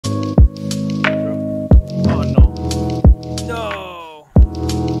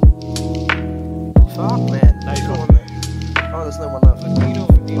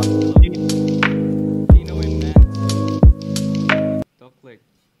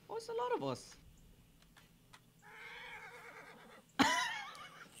Oh, it's a lot of us.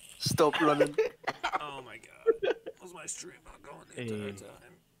 Stop running. Oh my god. Was my stream not going the entire time?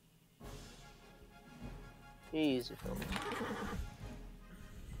 Easy, fellas.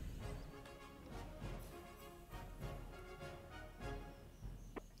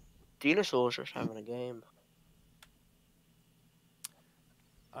 Dinosaurs are having a game.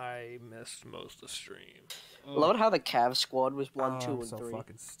 I missed most of the stream. Love how the Cav squad was 1, 2, and so 3.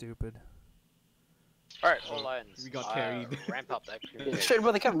 fucking stupid. Alright, all lines. We got carried. Ramp up that Yeah, community. straight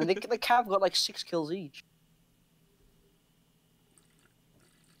by the Cav. I mean, the Cav got like 6 kills each.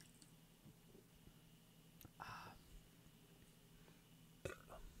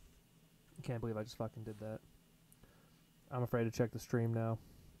 Can't believe I just fucking did that. I'm afraid to check the stream now.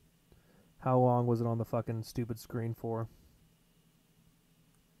 How long was it on the fucking stupid screen for?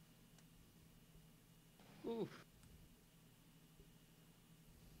 Oof.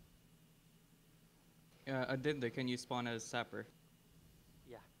 Adinda, can you spawn as Sapper?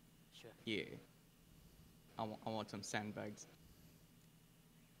 Yeah, sure. Yeah. I want some sandbags.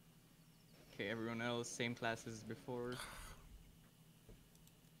 Okay, everyone else, same class as before.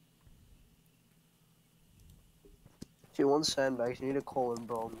 If you want sandbags, you need to call in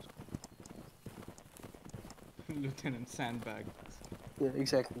bronze. Lieutenant Sandbag. Yeah,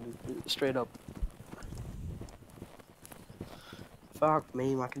 exactly. Straight up. Fuck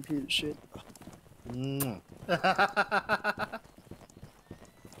me, my computer shit.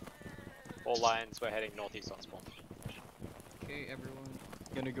 All lines, we're heading northeast on spawn. Okay, everyone,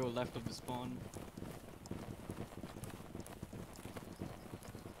 gonna go left of the spawn.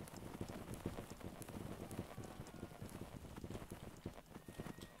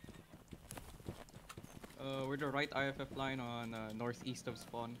 We're the right IFF line on northeast of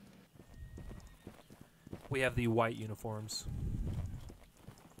spawn. We have the white uniforms.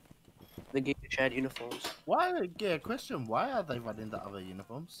 The Giga Chad uniforms. Why? Yeah, question. Why are they running the other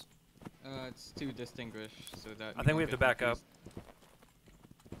uniforms? It's to distinguish so that. I think we have to back up.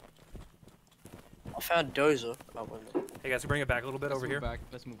 I found Dozer. Oh, wait a minute. Hey guys, bring it back a little bit over here.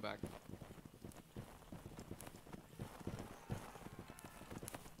 Let's move back.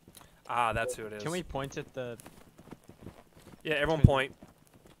 Ah, that's who it is. Can we point at the... Yeah, everyone point.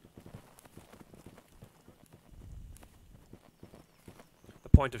 The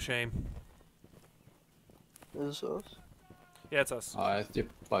point of shame. Is this us? Yeah, it's us.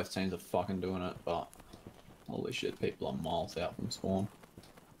 Both teams are fucking doing it, but holy shit, people are miles out from spawn.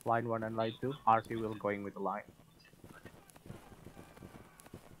 Line 1 and line 2, RT will going with the line.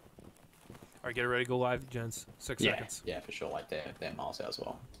 Alright, get ready to go live, gents. 6 Yeah, seconds. yeah, for sure. Like they're miles out as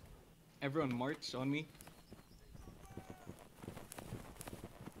well. Everyone march on me.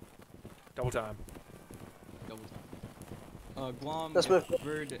 Double time. Double time. Guam, That's if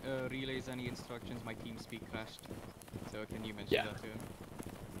Bird relays any instructions, my team speak crashed. So can you mention that to him?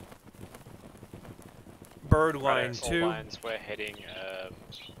 Bird Right, line all 2. lines, we're heading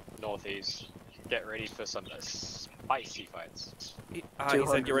northeast. Get ready for some spicy fights. He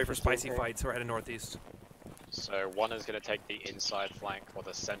said get ready for spicy fights. We're heading northeast. So one is going to take the inside flank or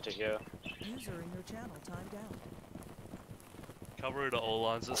the center here. User in your channel timed out. Cover to all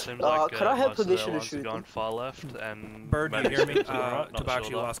lines. It seems could I have most of their permission to lines shoot have gone them? far left and... Bird, do you hear me? Medics to the right, not Tabaxi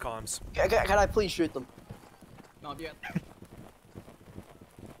sure that. lost comms. Can I please shoot them? Not yet.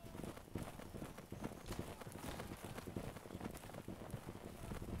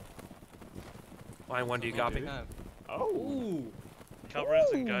 Line 1, do you copy? Oh! Cover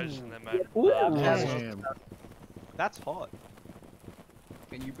is engaged in their main... Damn. That's hot.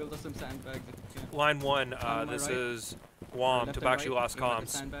 Can you build us some sandbags if you can? Line 1, On my this right. is Guam. Left and Tabaxi right, lost go with the comms.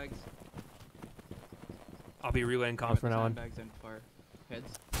 Sandbags. I'll be relaying Go comms with from the now on. Sandbags and fire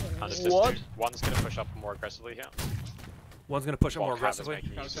heads. Understood. What? One's going to push up more aggressively here. One's gonna push up While more Cav is aggressively. making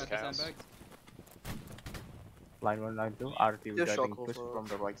use Crouch of at the chaos. sandbags. Line 1, line 2, RT will Your getting shot pushed goes from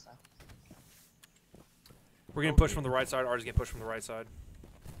the right side. We're getting pushed from the right side. Ours getting pushed from the right side.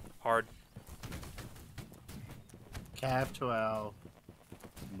 Hard. Cav to our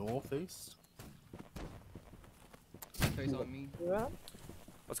northeast. Face on me.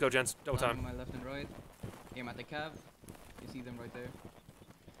 Let's go, gents. Double Line time. on my left and right. Aim at the cav. You see them right there.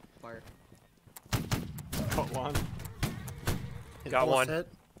 Fire. Got one. Got one. Hit.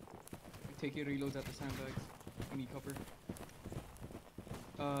 Take your reloads at the sandbags. We need cover.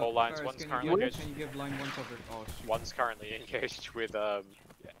 All lines, Faris, one's can currently you give, engaged. Can you give line 1 cover? Oh shoot. One's currently engaged with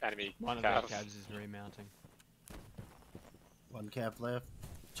enemy One of their Cav. cabs is remounting. One Cav left.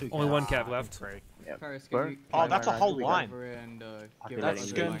 Two Only Cav. one Cav left. Faris, Bird? can you Oh, that's a Line whole two, we got line. cover and Okay, give That's us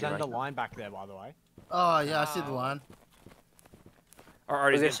let's a go. skins line? and the line back there, by the way. Oh yeah, I see the line. Or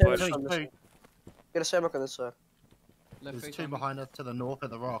Artie's Okay, getting sandwich pushed. on this side. Get a sandwich on this side. Left There's face two on me. behind us to the north of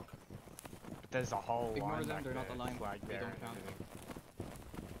the rock. There's a whole Ignore line them, back they're not there, aligned. flag They there don't and count. everything.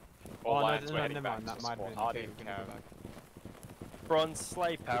 All Oh, no, lines no, we're heading never back mind, to that might have spawn been Hardy. Okay, we can go back. Bronze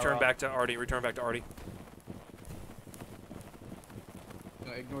slave power. Return back to Artie. Return back to Artie.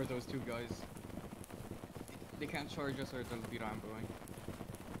 Ignore those two guys. They can't charge us or they'll be ramboing.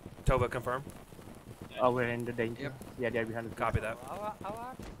 Toba, confirm. Oh, we're in the danger. Yep. Yeah, they're behind the Copy that. Our army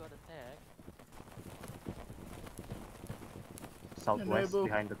got attacked. southwest Enable.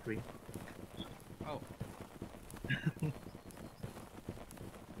 behind the tree. Oh.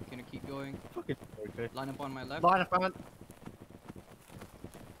 Gonna keep going. Okay. Line up on my left. Line in front.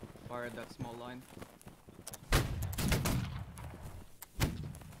 Fire at that small line.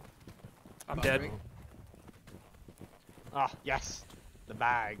 I'm About dead. break. Ah, yes. The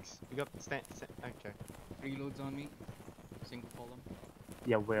bags. We got okay. Reloads on me. Single column.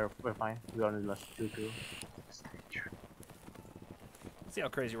 Yeah, we're fine. We only lost 2-2. See how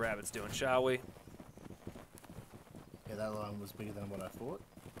Crazy Rabbit's doing, shall we? Yeah, that line was bigger than what I thought.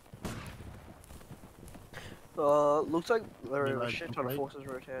 Looks like there are a Reload shit ton of complete. forces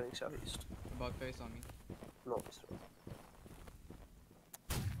rotating southeast. About face on me. Northeast.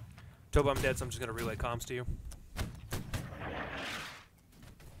 Toba, I'm dead, so I'm just gonna relay comms to you.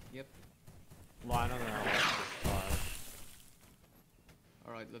 Yep. Line on the left.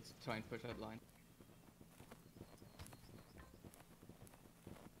 Alright, let's try and push that line.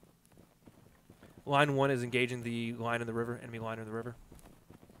 Line 1 is engaging the line in the river. Enemy line in the river.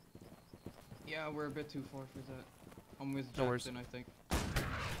 Yeah, we're a bit too far for that. I'm with No worries. Jackson, I think.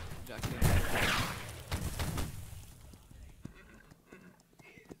 Jackson.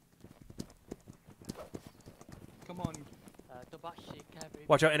 Come on. Tobashi cavalry.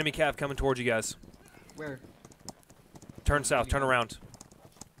 Watch out, enemy cav coming towards you guys. Where? Turn south, turn around.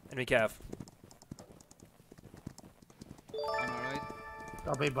 Enemy cav. I'm alright.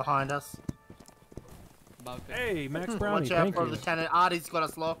 They'll be behind us. About face. Hey, Max Brownie, Watch out thank for you. Lieutenant Artie's got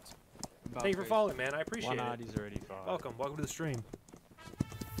us locked. About Thank you for face. following, man. I appreciate One it. Artie's already fired. Welcome to the stream.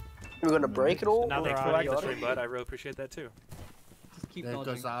 We're gonna break it all? Another Thanks for Artie. liking the stream, bud. I really appreciate that too. Just keep There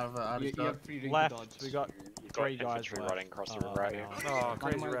dodging. goes Artie's You have free ring to Left, dodge. we got You've got 3 guys infantry left. running across the river out here. Oh, Line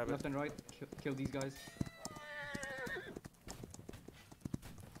Crazy my Rabbit. left and right. Kill these guys.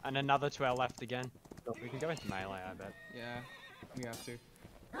 And another to our left again. We can go into melee, I bet. Yeah, we have to.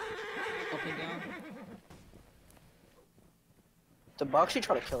 Up and down. The Bakshi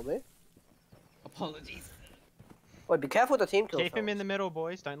trying to kill me. Apologies. Wait, be careful with the team kill. Keep him in the middle,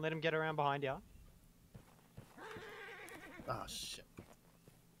 boys. Don't let him get around behind you. Oh shit.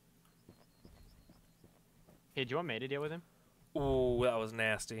 Here, do you want me to deal with him? Ooh, that was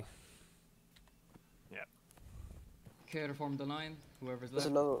nasty. Okay, to form the line. Whoever's There's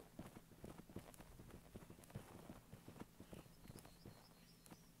left. another.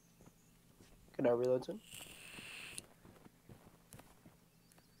 Can I reload him?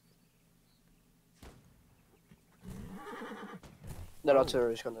 No, not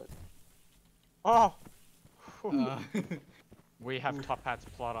terrorist gonna. Oh! Uh, We have top hats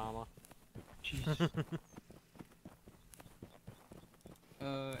plot armor.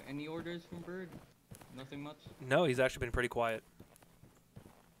 any orders from Bird? Nothing much. No, he's actually been pretty quiet.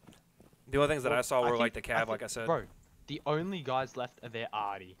 The only things that I saw were like the cav, like I said. Bro, the only guys left are their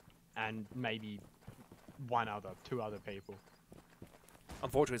Artie. And maybe 2 other people.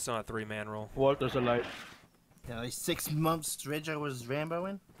 Unfortunately, it's not a 3-man roll. What does a light? Yeah, like 6 months Dredger was Rambo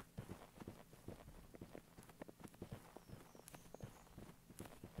in.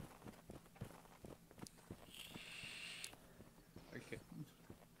 Okay.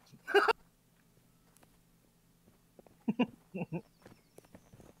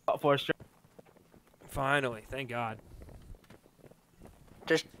 For sure. Finally, thank God.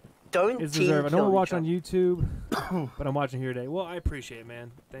 Just don't It's team deserved. I know kill we're each watching on other. YouTube, but I'm watching here today. Well, I appreciate it,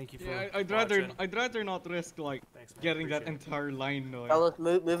 man. Thank you for Yeah, watching. I'd rather not risk like Thanks, man. getting that Appreciate it. entire line though. Fellas,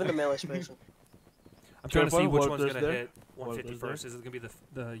 move into melee space. I'm trying to see which What one's is gonna there? hit What 150 is there? first. Is it gonna be the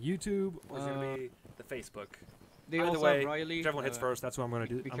YouTube or is it gonna be the Facebook? They Either also way, have Riley. whichever one hits first, that's what I'm gonna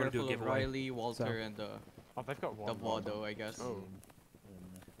do. Be I'm gonna do a careful of giveaway. Riley, Walter, So. and Oh, they've got the one. Wado, I guess. Oh,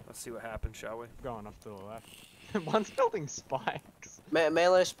 Let's see what happens, shall we? going off to the left. One's building spikes.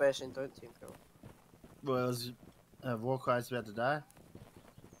 Melee spacing, don't team kill. Well, it was Warcry's about to die.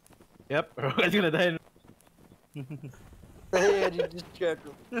 Yep, he's gonna die. Yeah, you just check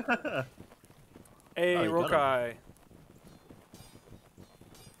him. Hey, Oh, you got him. Rokai.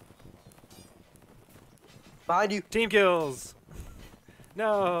 Behind you. Team kills.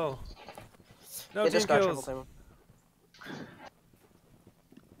 No. No Yeah, team this guy triple kills. team him.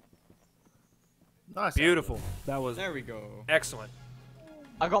 Nice. Beautiful. That was There we go. excellent.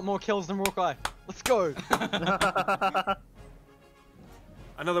 I got more kills than Rookeye. Let's go.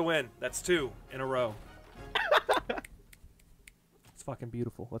 Another win. That's 2 in a row. It's fucking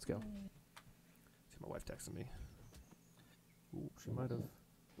beautiful. Let's go. See, my wife texted me. Ooh, she might have.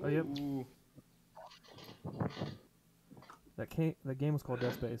 Oh, yep. Ooh. That game was called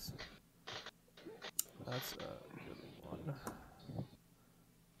Death Space. That's a good one.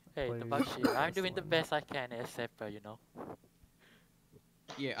 Hey, Play Tabashi, I'm this doing the one. best I can as Sepper, you know.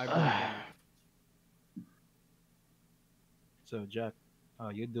 Yeah, I broke one. So Jack, how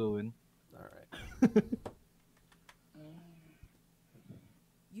you doing? All right.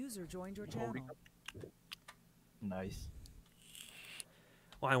 User joined your channel. Nice.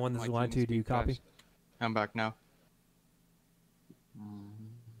 Line 1, this My is line team 2. Do you speak copy? fast. I'm back now.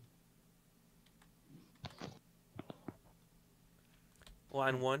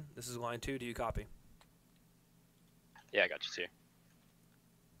 Line 1, this is line 2. Do you copy? Yeah, I got you too.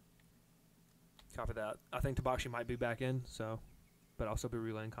 Copy that. I think Tabashi might be back in, so, but I'll still be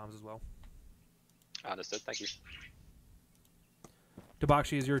relaying comms as well. Understood. Thank you.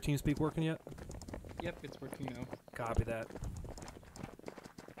 Tabashi, is your TeamSpeak working yet? Yep, it's working now. Copy that.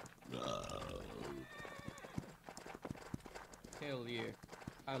 Hell yeah.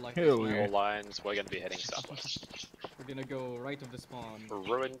 I like Hell this yeah. plan. All lines, we're going to be heading southwest. We're gonna go right of the spawn.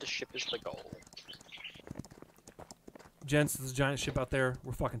 Ruined ship is the goal. Gents, there's a giant ship out there.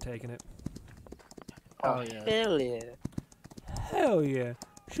 We're fucking taking it. Oh yeah. Hell yeah. Hell yeah.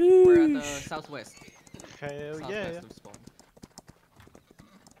 We're at the Sheesh. southwest. Hell Southwest yeah. of spawn.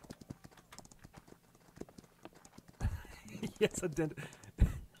 Yes, I did.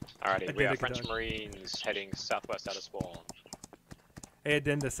 Alrighty, we are Identical French dog. Marines heading southwest out of spawn. Hey,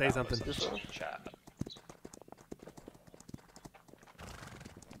 Adenda, say That was something. Chad.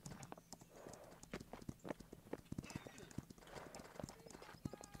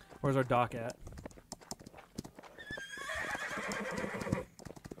 Where's our dock at?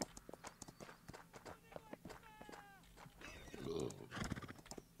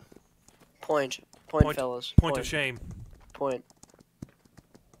 Point, Point- fellas. Point of shame. Point.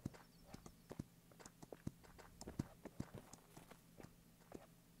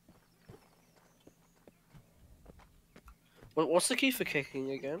 What's the key for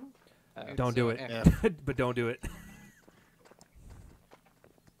kicking again? Don't do it. F. But don't do it.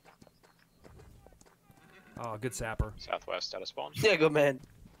 Oh, good sapper. Southwest out of spawn. Yeah, good man.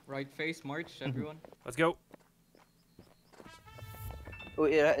 Right face, march, everyone. Let's go. Oh,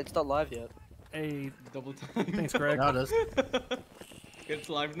 yeah, it's not live yet. Hey, Double time. thanks, Greg. Now it is. It's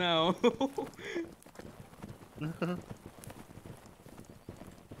live now.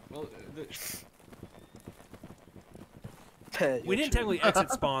 Well, We didn't technically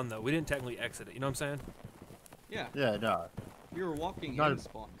exit spawn, though. We didn't technically exit it. You know what I'm saying? yeah, Yeah, no. we were walking Not in a-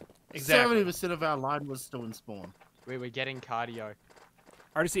 spawn. Exactly. 70% of our line was still in spawn. We're getting cardio. I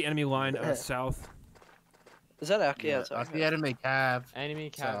already see enemy line Yeah. south. Is that our yeah, it's I our see enemy cav.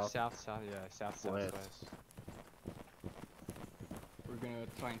 Enemy cab South. south, yeah, West. southwest. We're gonna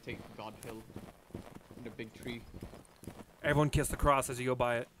try and take God Hill. The big tree. Everyone kiss the cross as you go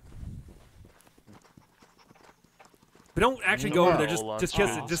by it. But don't actually go over there. All Just lines kiss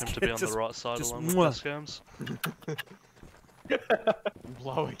it. seem Just to kiss be on just, the right side just along with mwah. the scams.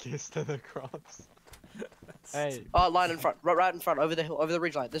 Blow a kiss to the cross. Hey, Oh, line in front, right in front, over the hill, over the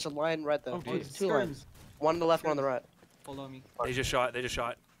ridge line. There's a line right there. Oh, Two geez. lines. One on the left, one on the right. Follow me. They just shot. They just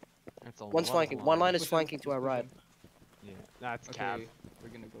shot. that's a One's lot of flanking. One line lines. is flanking to our right. Yeah, that's Okay, cab. we're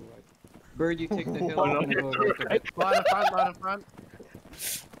gonna go right. Bird, you take the hill. I'm gonna go right a bit. Line in front, line in front.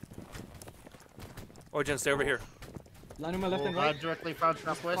 Oh, Jen, stay over here. Line on my left and Line right. directly front,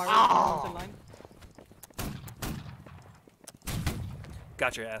 southwest. Far right, center line.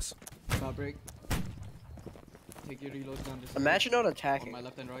 Got your ass. Stop break. Take your reloads down this Imagine not on attacking. my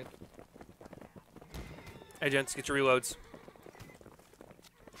left and right. Hey, gents, get your reloads.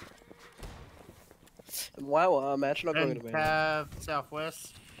 Wow, imagine not going And to me. cav,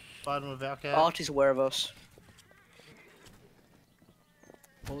 southwest. Bottom of our cav. Artie's aware of us.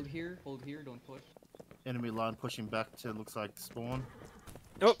 Hold here, don't push. Enemy line pushing back to looks like spawn.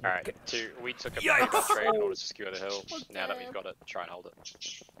 Oh, Alright, we took a Yikes. big trade in order to secure the hill. Now that we've got it, try and hold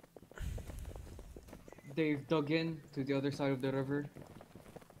it. They've dug in to the other side of the river.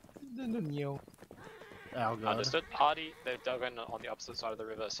 Our guard. Understood. Hardy, they've dug in on the opposite side of the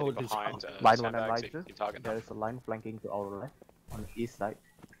river, sitting Hold this behind line 1 and sandbags, line so you 2. can target There them. is a line flanking to our left on the east side.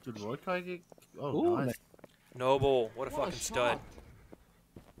 Did Roy get? Oh, Ooh, nice. Noble. What a What fucking stud. shot.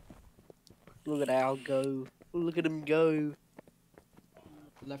 Look at Al go. Look at him go.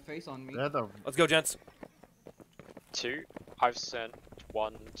 Left face on me. They're the Let's go, gents. 2. I've sent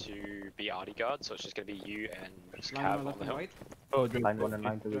 1 to be arty guard, so it's just gonna be you and Line Cav on on left the and hill. right. Oh, line 1 and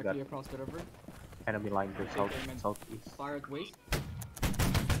line 2 we got Directly across the river. enemy line to south, aim and southeast. Fire at waist.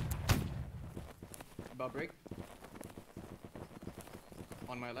 About break.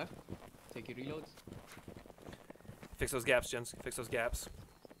 On my left. Take your reloads. Fix those gaps, gents. Fix those gaps.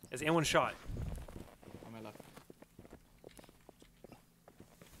 Is anyone shot? On my left.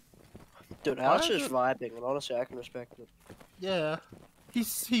 Dude, Al's just vibing, and honestly, I can respect it. yeah. He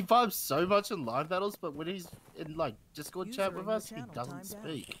vibes so much in live battles, but when he's in like Discord User chat in with your us, he channel doesn't timed out.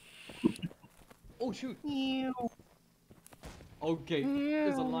 speak. Oh shoot. Okay.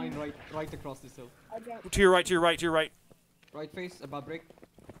 There's a line right across this hill. To your right, to your right, to your right. Right face, about break.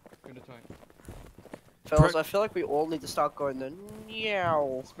 Gonna try. Fellas, I feel like we all need to start going the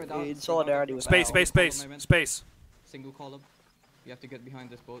meow Spread out, in spread solidarity out. with Space, Al. space, space, Column, I meant. space. Single column. You have to get behind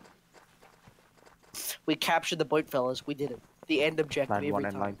this boat. We captured the boat, fellas. We did it. The end objective Line every 1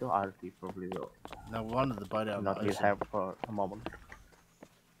 and time. line 2 RT probably will No wonder the boat out of not the yet ocean. have for a moment.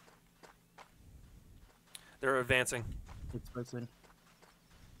 They're advancing. It's missing.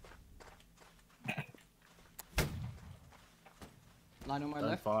 Line on my Don't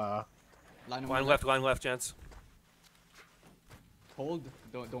left. fire. Line on my Line left, gents. Hold.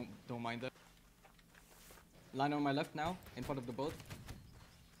 Don't mind that. Line on my left now, in front of the boat.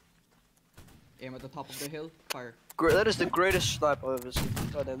 Aim at the top of the hill. Fire. That is the greatest snipe I've ever seen.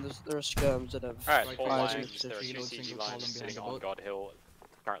 God damn, there are scams that have. Alright, Right, 4 fires lines. with There are 2 reload, CG single lines column sitting behind the on boat. God Hill,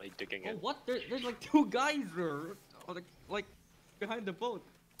 currently digging Oh in. what? There's like 2 guys there. Like behind the boat.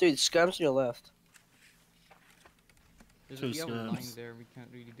 Dude, scams on your left. There's Two we have a line scams. there. We can't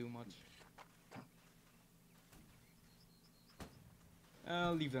really do much.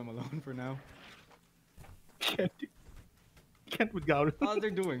 I'll leave them alone for now. Can't we go? Oh, they're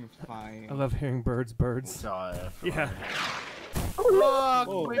doing fine. I love hearing birds. Dire. Yeah. Fuck,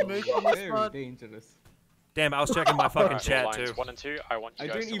 Oh, we moved on this very one. dangerous. Damn, I was checking my fucking Alright, chat lines too. 1 and 2. I want you I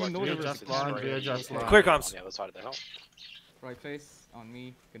guys didn't to even work know there together was to a line. destroy We're the just unit line. Clear comms. on the other side of the hill. Right face on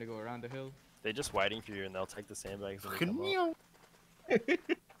me. Gonna go around the hill. They're just waiting for you, and they'll take the sandbags when you Fucking come up.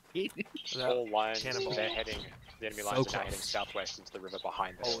 meow. All lines, Cannonball. they're heading. The enemy So lines are now close. heading southwest into the river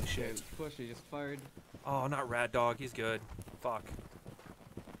behind the hill. Holy shit. Push, he just fired. Oh, not Rad Dog. He's good. Fuck.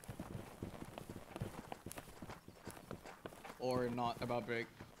 Or not about break.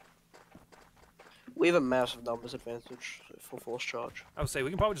 We have a massive numbers advantage for force charge. I would say we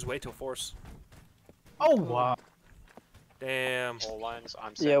can probably just wait till force. Oh wow. Damn. All lines,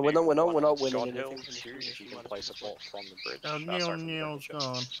 I'm Yeah, we're sending not one winning God anything Hill, from this 2 position. if you can play support from the bridge. Oh, sorry, Neil, from the Neil's ship.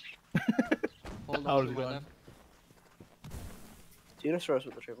 gone. Hold How's on to it my going? left. Do you know throw us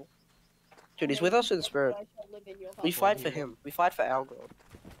with the triple? Dude, he's with us in spirit. We fight for him. We fight for our god.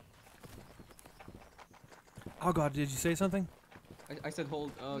 Oh god, did you say something? I said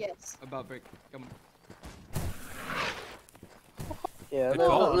hold. Yes. About break. Come. Yeah, Good no,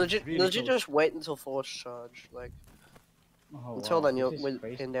 call. legit, Really legit close. just wait until force charge. Like, until then you'll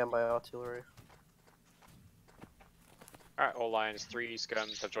be pinned down by artillery. Alright, all lines, 3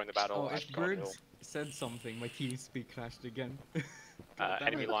 scums have joined the battle Oh, at if God Hill. birds said something, my TeamSpeak crashed again. Damn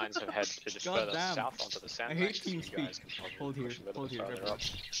Enemy it. lines have headed God further damn. south onto the I sandbanks. hate You TeamSpeak. guys can probably Hold here, push a little hold bit here, further everyone. up.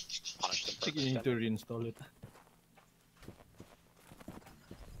 Punish them for You need to overstepping. reinstall it.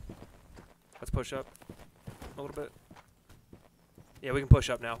 Let's push up a little bit. Yeah, we can push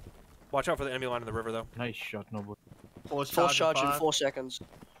up now. Watch out for the enemy line in the river, though. Nice shot, nobody. Force charge in 5. 4 seconds.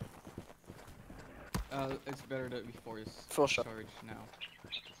 It's better that we force Full shot. charge now.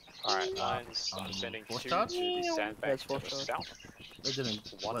 Alright, lines, I'm sending 2 force to charge? the sandbanks to Force the charge. south. They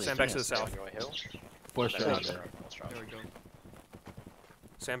didn't. One Sandbags to the stay south. on your hill. Force and then charge. another force charge. There we go.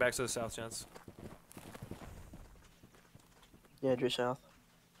 Sandbags to the south, gents. Yeah, due south.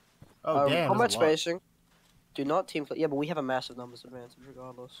 Oh, damn. Combat there's a lot. spacing. Do not team. Yeah, but we have a massive numbers advantage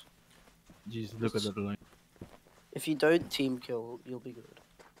regardless. Jeez, look at that line. If you don't team kill, you'll be good.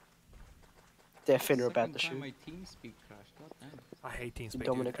 They're finna about Second to time shoot. my TeamSpeak crashed. God damn. I hate TeamSpeak,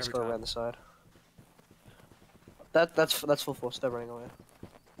 Dominic, dude, let's every go time. around the side. That's full force. They're running away.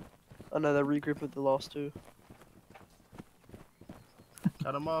 Oh no, they're regrouping with the last 2.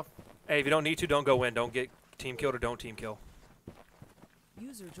 Cut him off. Hey, if you don't need to, don't go in. Don't get team killed or don't team kill.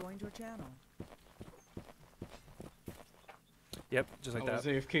 User joined your channel. Yep, just like I was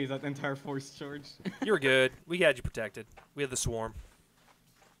that. AFK that entire force charge. You were good. We had you protected. We had the swarm.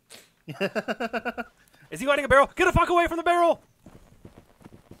 Is he lighting a barrel? Get the fuck away from the barrel!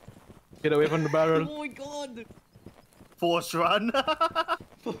 Get away from the barrel. Oh my god! Force run.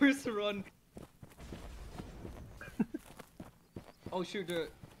 Force run! Oh shoot,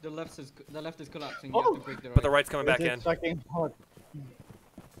 The left is collapsing. You Oh! have to break the right. But the right's coming back This in. is fucking hot.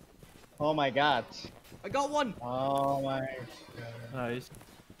 Oh my god. I got one. Oh my god. Nice.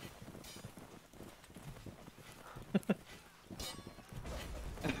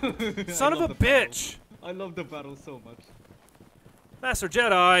 Son of a bitch! I love the battle so much. Master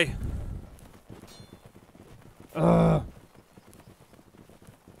Jedi! Ugh.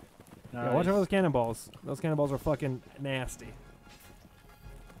 Yeah, watch out for those cannonballs. Those cannonballs are fucking nasty.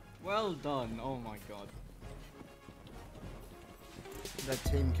 Well done. Oh my god. That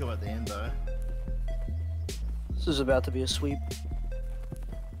team kill at the end though. This is about to be a sweep.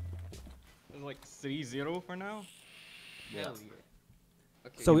 It's like 3-0 for now. Yeah. Hell yeah.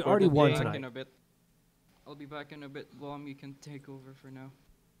 Okay, So we already I'll be won back tonight. in a bit. I'll be back in a bit. Guam, you can take over for now.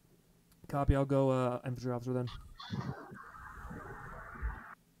 Copy. I'll go infantry officer then.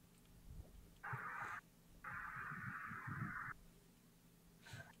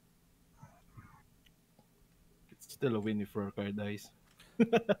 It's still a win if Rorcar dies.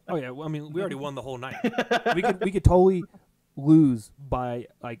 Oh yeah. Well, I mean, we already won the whole night. we could totally lose by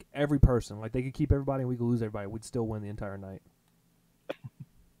like every person. Like they could keep everybody, and we could lose everybody. We'd still win the entire night.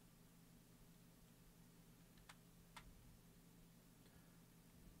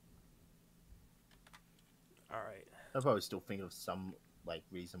 All right. I'll probably still think of some like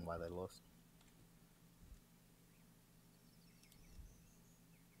reason why they lost.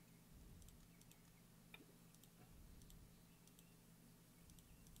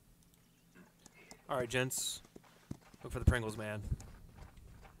 All right, gents. Look for the Pringles man.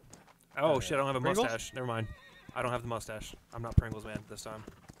 Oh shit! I don't have a Pringles? mustache. Never mind. I don't have the mustache. I'm not Pringles man this time.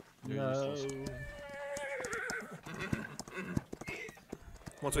 No.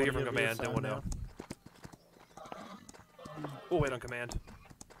 Once we hear from command, then we'll know. We'll wait on command.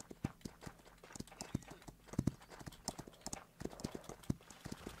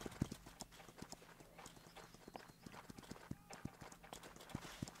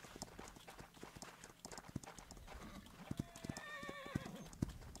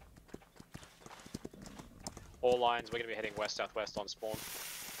 All lines, we're going to be heading west-southwest on spawn.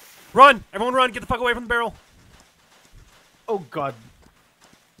 Run! Everyone run! Get the fuck away from the barrel! Oh god.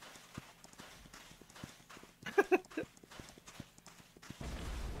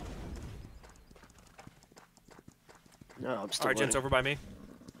 No, I'm still Alright, gents, loading. over by me.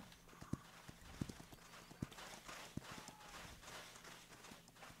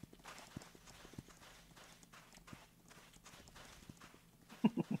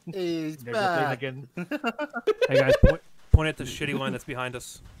 He's There's a plane back. again. Hey guys, point at the shitty line that's behind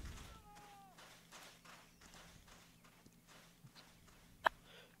us.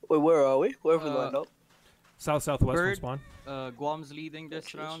 Wait, where are we? Where have we lined up? South-southwest from Bird, spawn. Guam's leading this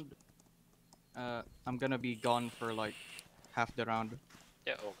jeez. round. I'm gonna be gone for like half the round.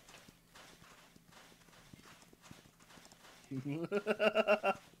 Yeah, oh.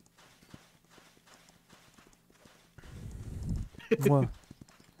 Mwah.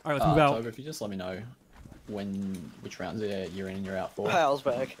 Alright, let's move out. Toby, if you just let me know which rounds you're in and you're out for. Hal's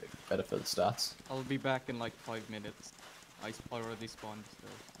back. Better for the stats. I'll be back in like 5 minutes. I already spawned, so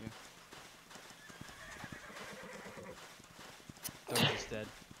yeah. Toby's dead.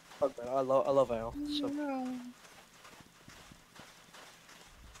 Fuck man, I love Al. So.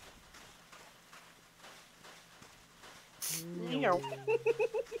 Meow.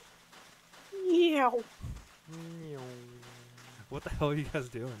 Meow. What the hell are you guys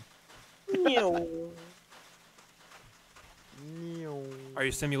doing? Meow. Are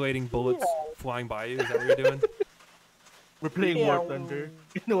you simulating bullets flying by you? Is that what you're doing? We're playing Meow. War Thunder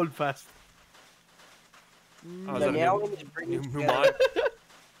in Holdfast. Oh, is The that a meowing new, is bringing new together.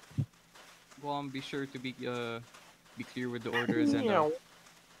 mod? Guam, be sure to be clear with the orders and Meow.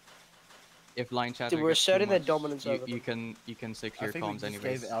 if line chatter Dude, we're gets too asserting their much, dominance you, over you them. can say I clear think we comms just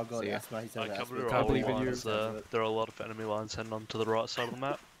anyways. gave Algo So, yeah. asthma. He said I asthma. covered Can't all believe in you. lines. There are a lot of enemy lines heading on to the right side of the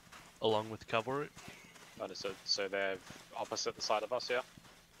map, along with cavalry. Understood. So they're opposite the side of us, yeah?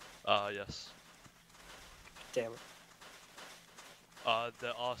 Yes. Damn it.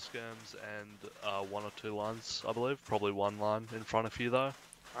 There are skirms and one or two lines, I believe. Probably one line in front of you, though.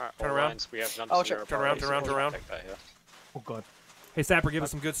 Alright, Turn all around. lines, we have none Oh, to zero turn around, priority, turn around, so turn we'll around. take that here. Oh god. Hey, Sapper, give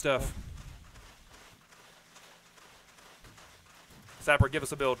us some good stuff. Sapper, give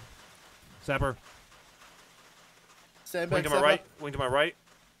us a build. Sapper, Stand wing back, to my Sapper. right, wing to my right.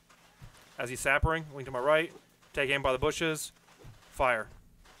 As he's sappering, wing to my right. Take aim by the bushes. Fire.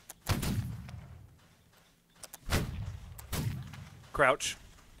 Crouch.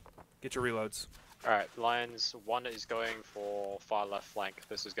 Get your reloads. Alright, lines, one is going for far left flank.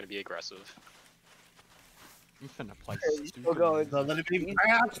 This is going to be aggressive. I'm finna play He's still stupid. going. Don't let it be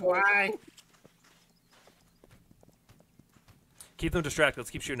crouch, why? Keep them distracted. Let's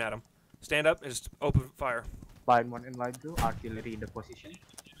keep shooting at them. Stand up and just open fire. Line 1 and line 2, artillery in the position.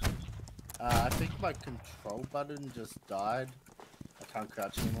 I think my control button just died. I can't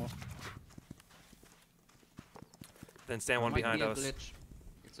crouch anymore. Then stand one Might behind be a us. glitch.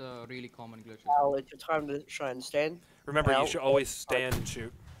 It's a really common glitch. Al, it's your time to try and stand. Remember, Al, you should always stand and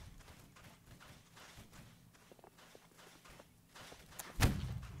shoot.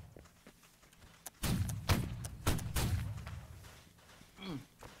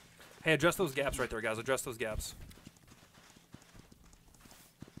 Hey, address those gaps right there, guys. Address those gaps.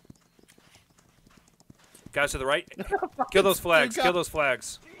 Guys to the right, kill those flags. Kill those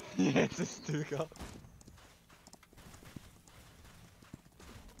flags. Yeah, it's a Stuka.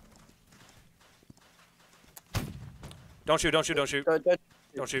 Don't shoot. Don't shoot. Don't shoot.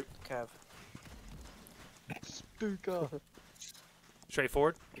 Don't shoot. Cav. Stuka. Straight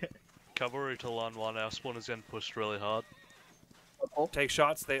forward. Cavalry to line 1. Our spawn is getting pushed really hard. Take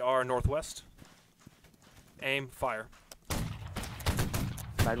shots. They are northwest. Aim. Fire.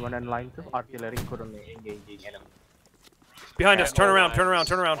 Line 1 and line 2, artillery currently engaging enemy. Behind us. Turn all around. Turn around. lines,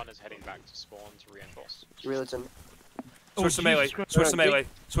 Turn around. One is heading back to spawn to reinforce. Realism. Switch to melee. Switch to melee.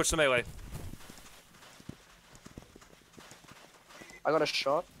 Switch to melee. I got a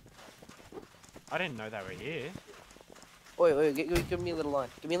shot. I didn't know they were here. Wait, give me a little line.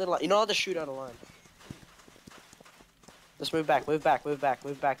 Give me a little line. You know how to shoot out a line. Let's move back, move back, move back,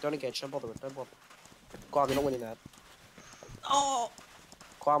 move back. Don't engage, don't bother with, don't bother. Quam, you're not winning that. Oh!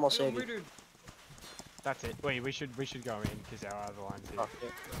 Quam, I'll save you. Murdered. That's it. Wait, we should go in because our other line's here. Oh, yeah.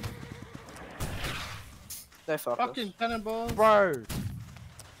 They fuck us. Fucking cannonballs. Bro!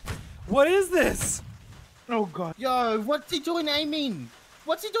 What is this? Oh god. Yo, what's he doing aiming?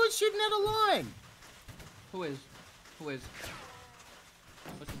 What's he doing shooting at a line? Who is? Who is?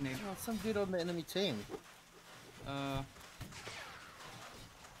 What's his name? Oh, some dude on the enemy team.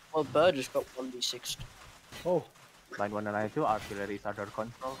 Well, Bird just got 1d6. Oh. Line 1 and line 2, artillery is under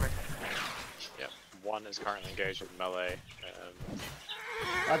control right now. Yeah, one is currently engaged with melee.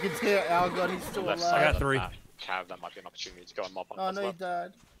 I can tell Al God he's still Left alive. side I got of the 3. map, Cav, that might be an opportunity to go and mob on Oh what's no, he left.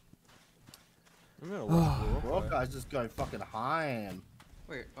 died. I'm gonna watch Well, guy's just going fucking high.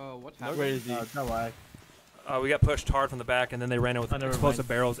 Wait, what No, happened? where is he? No way. We got pushed hard from the back, and then they ran in with never explosive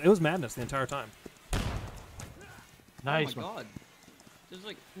barrels. It was madness the entire time. Nice Oh my one. god. There's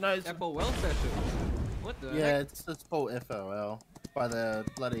like No, FOL sessions. What the yeah, heck? it's called FOL by the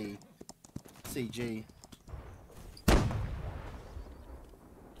bloody CG.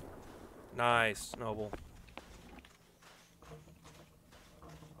 Nice, Noble.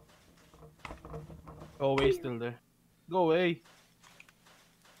 Go away, still there. Go away.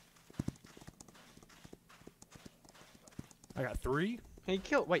 I got 3. He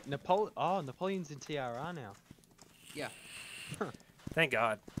killed. Wait, Napoleon. Oh, Napoleon's in TRR now. Yeah. Thank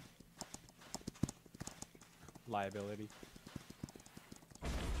God. Liability.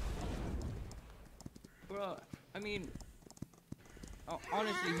 Bro, I mean,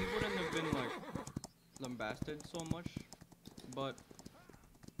 honestly, he wouldn't have been like lambasted so much, but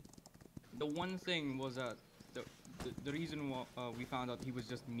the one thing was that the reason why we found out he was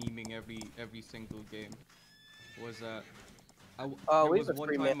just memeing every single game was that there we was have a one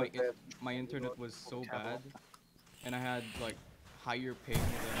free time map there. my internet was so bad, and I had like higher ping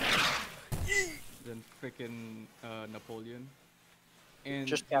than frickin' Napoleon, and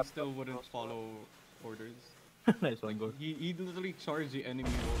Just he cap. still wouldn't follow orders. Nice one, go. He literally charged the enemy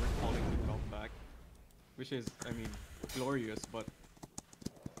over calling to drop back, which is, I mean, glorious, but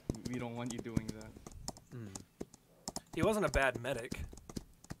we don't want you doing that. He wasn't a bad medic.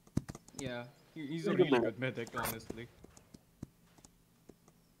 Yeah, he's a really good medic, honestly.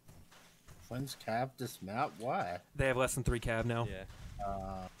 When's Cab dismount? Why? They have less than 3 cav now. Yeah.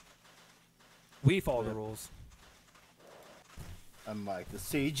 We follow the rules. I'm like the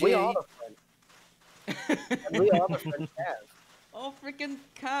CG. We are the friend. And we are the friend Cav. Oh, freaking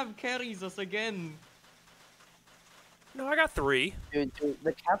Cav carries us again. No, I got 3. Dude,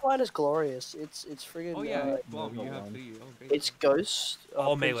 the Cav line is glorious. It's friggin' Oh yeah, well, you have 3. Oh, great. it's Ghost.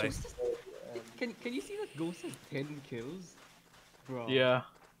 All melee. Princess, Can you see that Ghost has 10 kills? Bro. Yeah.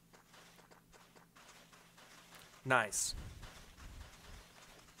 Nice.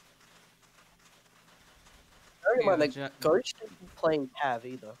 Bear in Yeah, mind, like, Jack- Ghost isn't playing Cav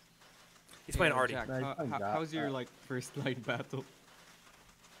either. He's playing Yeah, Artie. Jack, No, he's playing Jack. how's your like first line battle?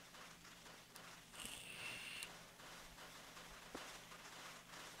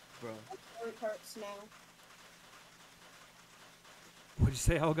 Bro. It hurts now. What'd you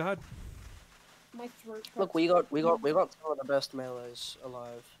say, oh God? My throat hurts. Look, we got some of the best melees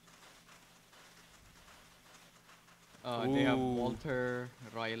alive. They have Ooh. Walter,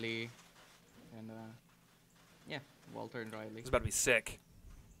 Riley, and yeah, Walter and Riley. It's about to be sick.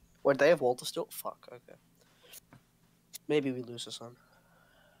 Wait, they have Walter still? Fuck. Okay. Maybe we lose this one.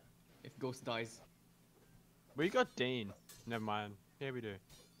 If Ghost dies. We got Dean. Never mind. Yeah, we do.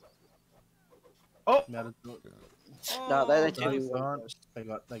 Oh! No, they Nice, do. son. They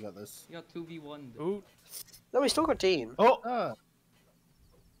got this. You got 2v1. Ooh. No, we still got Dean. Oh!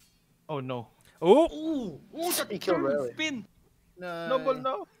 Oh no. Oh! Ooh, that He killed turn Riley. spin! No.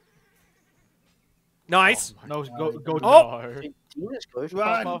 No. Nice. No, go. Oh! Dean is good.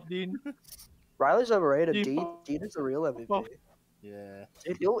 Fuck off, Dean. Riley's overrated. Dean, Dean is the real MVP. fuck. Yeah.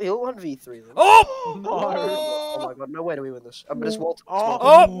 Dude, he'll 1v3 them. Oh! No. Oh my god, no way do we win this. But it's Walter. It's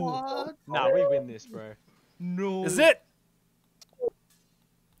Oh! Walter. Nah, we win this, bro. No. Is it?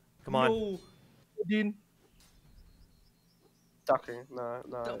 Come on. No. Dean. Ducking. No.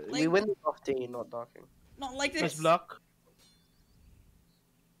 Don't We like- win this off Dean, not ducking. Not like Nice this. block.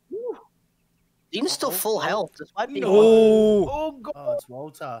 Dean's still full health, despite being Oh! Oh god. Oh, it's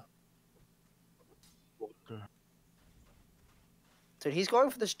Walter. Dude, he's going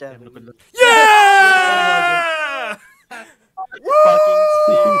for this damage. Look at the Yeah!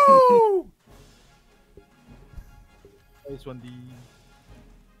 Woo! nice one, Dean.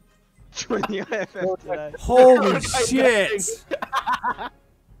 Join the IFF today. Holy shit!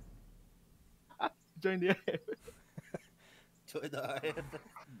 Join the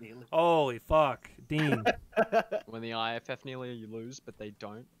Holy fuck, Dean. When the IFF nearly lose, but they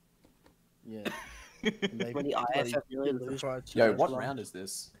don't. Yeah. When the IFF really lose. Yo, what round is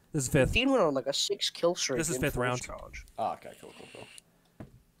this? This is fifth. Dean went on like a 6 kill streak. This is in fifth first round. Charge. Oh, okay, cool.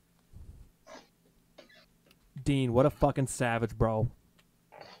 Dean, what a fucking savage, bro.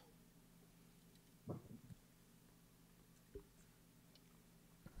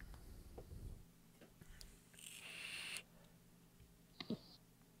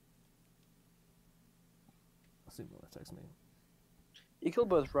 Let's see what text me. You killed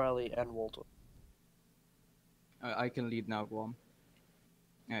both Riley and Walter. I can lead now, Guam.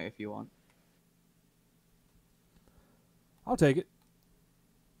 If you want. I'll take it.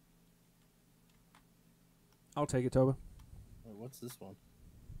 I'll take it, Toba. Wait, what's this one?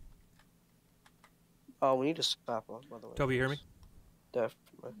 Oh, we need to stop one, by the way. Toby, you hear me?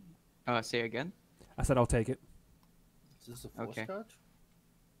 Definitely. Say again. I said I'll take it. Is this a force Okay. charge?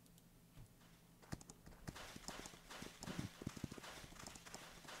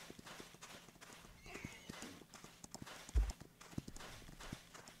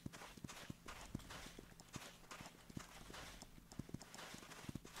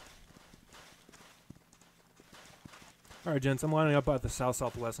 All right, gents, I'm lining up at the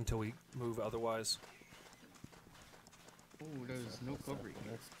south-southwest until we move otherwise. Oh, there's no coverage.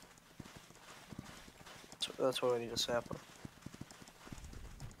 That's why we need a sapper.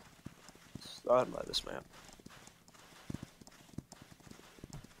 I don't like this map.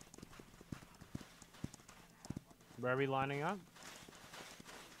 Where are we lining up?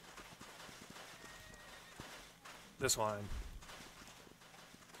 This line.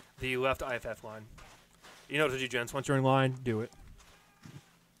 The left IFF line. You know what to do, gents. Once you're in line, do it.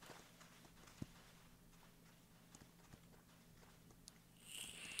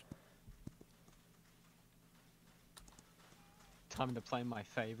 Time to play my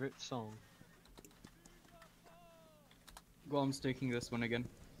favorite song. Guam's taking this one again.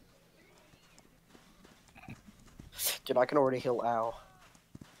 Dude, I can already heal Al.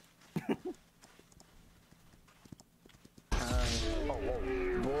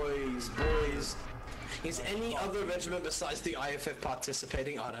 Boys. Is any other regiment besides the IFF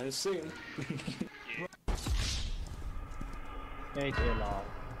participating? I don't assume. Here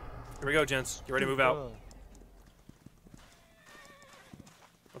Here we go, gents. Get ready to move out.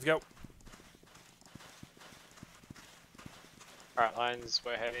 Let's go. Alright, Lions,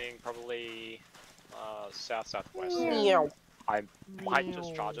 we're heading probably south-southwest. Meow. I might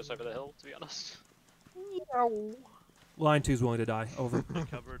just charge us over the hill, to be honest. Line 2's willing to die. Over.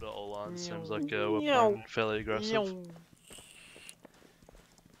 Cover to all lines. Seems like we're playing fairly aggressive.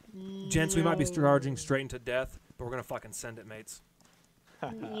 Gents, we might be charging straight into death, but we're gonna fucking send it, mates.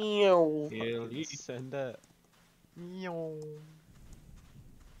 Meow. Send it.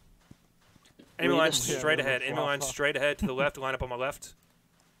 Enemy line straight ahead. Enemy line straight ahead to the left. Line up on my left.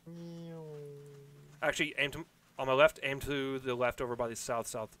 Actually, aim to on my left. Aim to the left over by the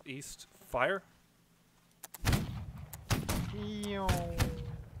south-southeast. Fire.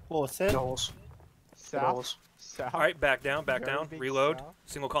 Force hit. South. South. All right, back down. Very big Reload. south.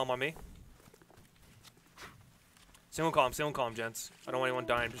 Single column on me. Single calm, gents. I don't want anyone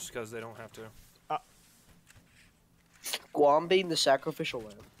dying just because they don't have to. Guam being the sacrificial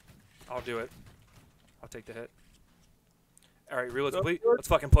lamb. I'll do it. I'll take the hit. All right, reload's complete. Let's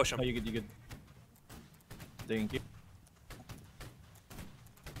fucking push him. Oh, you good. Thank you.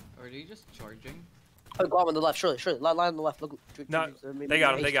 Are they just charging? Oh, Guam on the left, surely. Line on the left. Look. No, they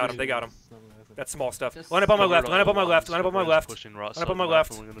got him. That's small stuff. Just Line up on my left. Line up on my left. lines, Line up on my left. Pushing right Line up side on my of the map,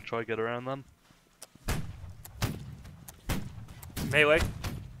 left. and we're gonna try get around them. Melee.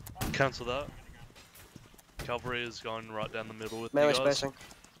 Cancel that. Cavalry is going right down the middle with Melee you guys. spacing.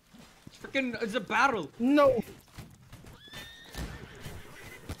 It's a battle. No.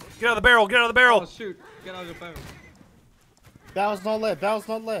 Get out of the barrel. Get out of the barrel. Oh shoot! Get out of the barrel. Barrel's not lit. Barrel's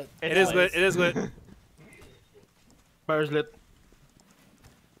not lit. It is lit. It is lit. Fire's lit.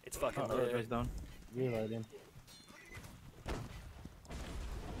 It's fucking Oh, lit. guy's down. Reloading.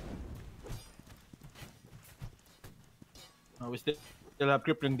 Oh, we still have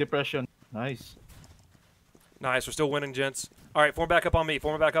crippling depression. Nice. Nice. We're still winning, gents. All right, form back up on me.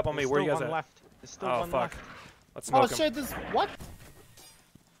 Form back up on me. There's Where are you still guys one at? left. There's still Oh one fuck. left. Let's Oh smoke him. shit! This what?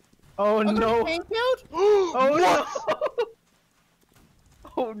 Oh I got no! paint killed? Oh no!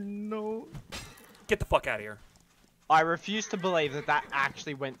 Oh no! Get the fuck out of here. I refuse to believe that that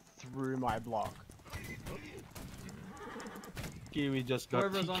actually went through my block. Kiwi just got.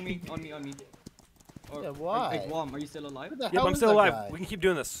 Whoever's on me. Or, Yeah, why? Hey, Guam, are you still alive? Who the Yep, hell I'm is still that alive. guy? We can keep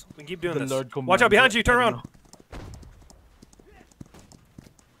doing this. We can keep doing The this. Lord Watch out Commander. behind you. Turn I don't around.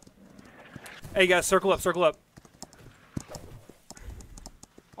 Hey guys, circle up. Circle up.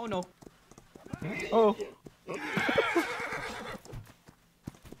 Oh no. Oh.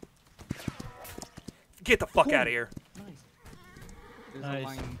 Get the fuck out of here. Nice. There's Nice. a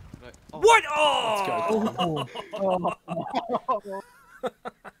line. Right. Oh. What? Oh! Oh.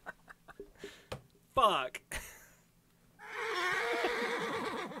 Fuck.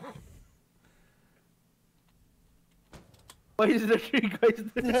 Why is the three guys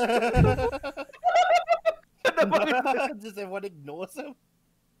there? Just everyone ignores him.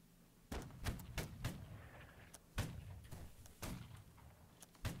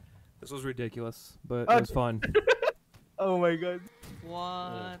 This was ridiculous, but it was fun. Oh my god.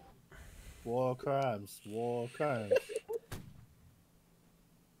 What? War crimes. War crimes.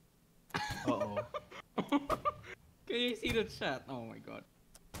 Uh-oh. Can you see the chat? Oh my god.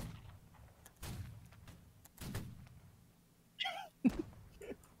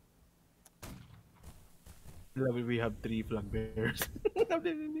 Love it, we have 3 flag bearers.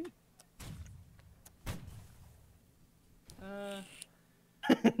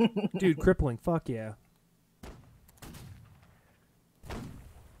 Dude, crippling. Fuck yeah.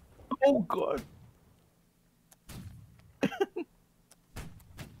 Oh god.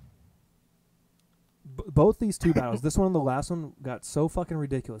 Both these two battles, this one and the last one, got so fucking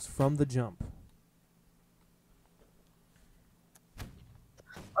ridiculous from the jump.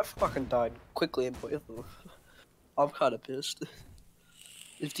 I fucking died quickly in both of them. I'm kind of pissed.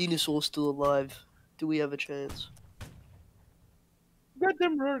 If Dinosaur's still alive, do we have a chance?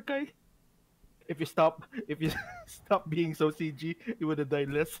 Goddamn roar guy. If you stop being so CG, you would have died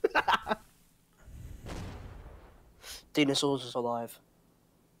less. Dinosaurs is alive.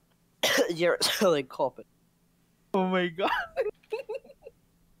 Yeah, it's like cop it. Oh my god.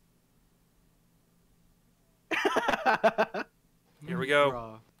 Here we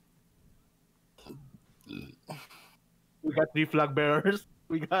go. We got 3 flag bearers.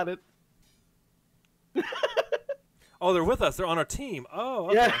 We got it. Oh, they're with us. They're on our team. Oh,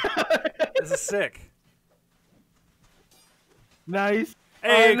 okay. Yeah. This is sick. Nice.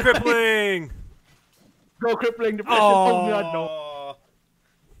 Hey, crippling! Go crippling depression. Oh, Oh god, no.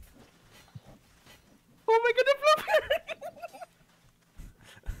 Oh my god, the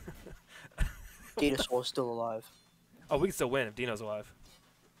flipper! Dinosaur's still alive. Oh, we can still win if Dino's alive.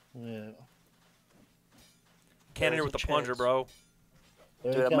 Yeah. Cannon There's with a the plunger, chance. bro.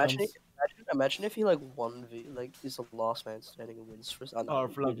 There Dude, it imagine comes. imagine if he like 1v, like he's the last man standing and wins for. Oh, no, Our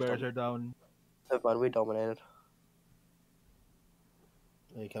we flag just bearers are down. Never mind, we dominated.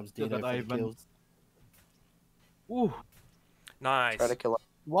 There comes Still Dino got for the Ivan. kills. Ooh. Nice. Try to kill him.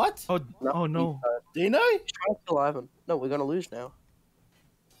 What? Oh, oh no. Dino? He's trying to kill Ivan. No, we're gonna lose now.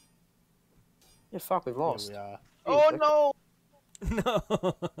 Yeah, fuck, we've lost. Here we are. Oh no.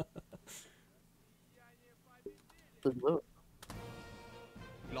 No. Just blew it.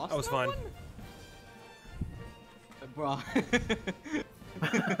 Lost That was fun. Bro.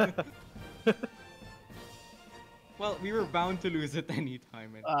 Well, we were bound to lose at any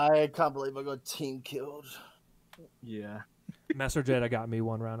time. And I can't believe I got team killed. Yeah. Master Jedi got me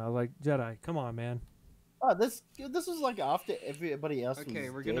one round. I was like, Jedi, come on, man. Oh, this was like after everybody else was Okay,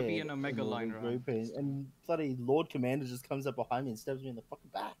 we're gonna be dead in a mega the line group, run. and bloody Lord Commander just comes up behind me and stabs me in the fucking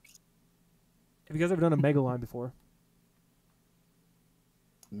back. Have you guys ever done a mega line before?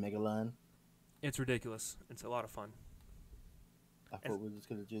 Mega line. It's ridiculous. It's a lot of fun. I thought we were just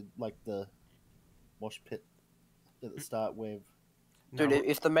gonna do like the mosh pit at the start where. Dude,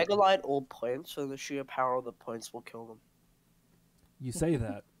 if the Mega Line all points, then the sheer power of the points will kill them. You say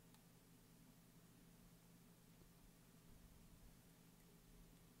that.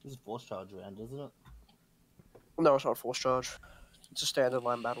 This is force charge round, isn't it? No, it's not force charge. It's a standard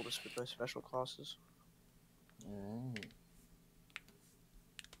line battle just with no special classes.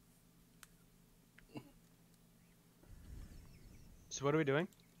 So what are we doing?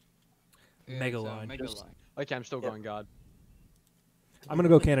 Mega line. Mega line. Okay, I'm still going guard. I'm gonna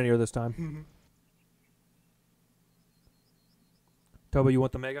go Cannoneer this time. Toba, you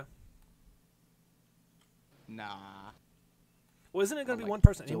want the mega? Nah. Well, isn't it gonna I'm be like, one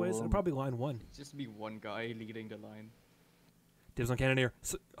person anyways? It'll probably line one. Just be one guy leading the line. Dibs on Cannoneer.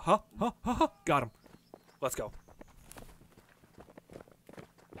 Got him. Let's go.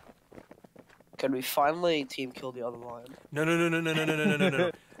 Can we finally team kill the other line?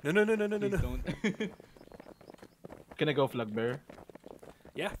 No. Can I go flag bearer?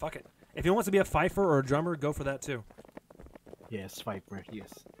 Yeah, fuck it. If he wants to be a fifer or a drummer, go for that too. Yes, Viper, yes.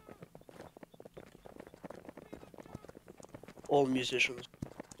 All musicians.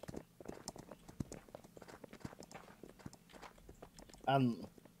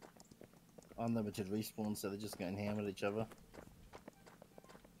 Unlimited respawn, so they're just getting hammered at each other.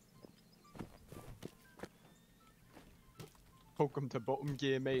 Welcome to bottom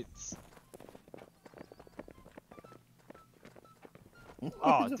gear, mates.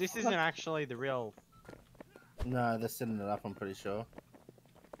 Oh, this isn't actually the real. No, they're setting it up, I'm pretty sure.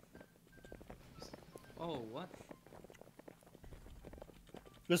 Oh, what?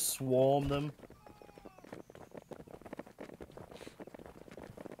 Just swarm them.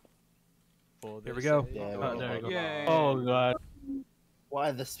 Here we go. Yeah, Oh, there we go. Yay. Oh god.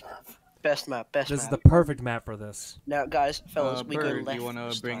 Why this map? Best map, best This map. is the perfect map for this. Now, guys, fellas, we go Bird, left you wanna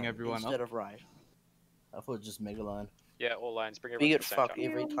this bring time everyone instead up? of right. I thought it was just Mega Line. Yeah, all lines. Bring We everyone get to the fucked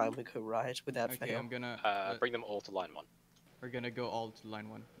center. every time we go right without Okay, fail. I'm gonna. Bring them all to line 1. We're gonna go all to line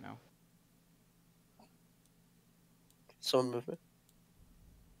 1 now. Someone move it.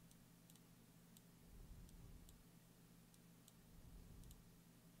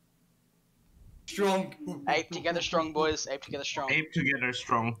 Strong. Ape together strong, boys. Ape together strong. Ape together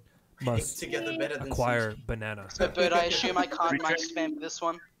strong. Must Together better than acquire banana. So, Bird, I assume I can't mic spam for this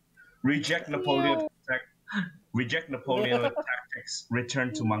one? Reject Napoleon Reject Napoleon tactics.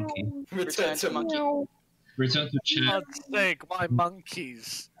 Return to monkey. Return to monkey. Return to chat. God's sake, my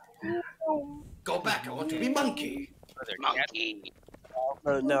monkeys. Go back, I want to be monkey. Monkey.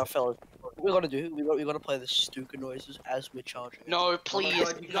 No, fellas. What we gotta do? We gotta play the Stuka noises as we're charging. No, please.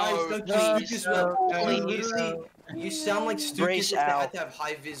 God, you guys No, don't please. do Stukas well. Please. You sound like Stukas Brace if they out. had to have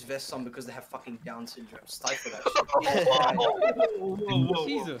high-vis vests on because they have fucking Down syndrome. Stifle that shit.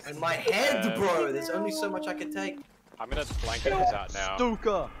 Jesus. And my head, bro. There's only so much I can take. I'm gonna blanket this out now.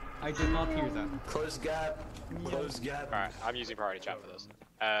 Stuka! I did not hear that. Close gap. Close gap. Alright, I'm using priority chat for this.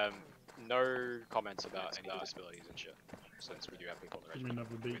 No comments about any disabilities and shit. Since we do have people in the regiment.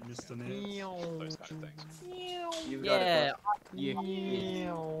 Those kind of things. You've got it, Yeah.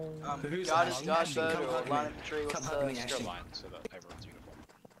 Who's guard that? is guard, Actually, bird, come or hug me. line infantry. What's Come hug me, the actually. Line so that everyone's uniform.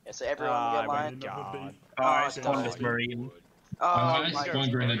 Yeah, so everyone will get line. God. I stop spawned it. as Marine. Oh Nice, my going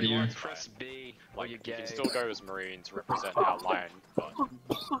god. Grenadier. Press B. Like, you can still go as Marine to represent our line, but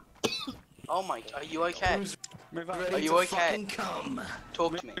Oh my, are you okay? Ready Are you to okay? fucking come.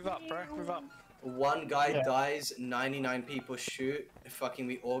 Talk to me. Move up, bro. Move up. One guy dies, 99 people shoot. Fucking,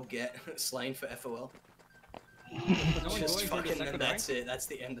 we all get slain for FOL. No one Just going for the fucking, second that's it. That's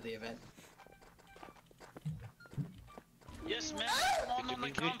the end of the event. Yes, man. Come on the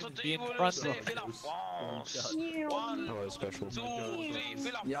counter table. Say, fill up. One, special. 2, 3,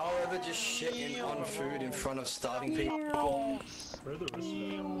 fill up. Y'all ever just shitting on food in front of starving people? I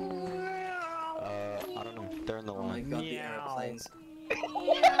don't know. They're in the Oh my line. god, the airplanes.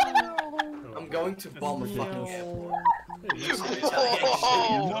 I'm going to bomb a fucking airport.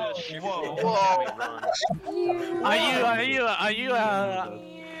 Are you,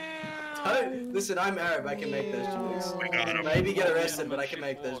 Don't, listen, I'm Arab, I can make those jokes. Maybe get arrested, but I can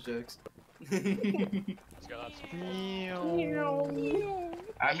make those jokes. I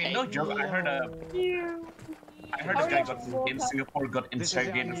mean, no joke. I heard a guy in Singapore got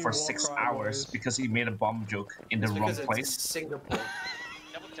interrogated for 6 hours because he made a bomb joke in the It's wrong because it's place. Singapore.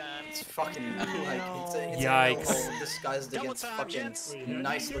 It's fucking like it's a Yikes. hellhole disguised against fucking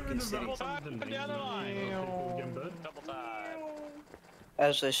nice-looking cities.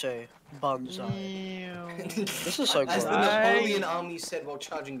 As they say, bonsai. This is so As gross. the Napoleon army said while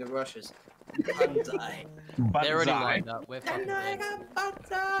charging the Russians. Bonsai. They're already lined up. We're fucking dead.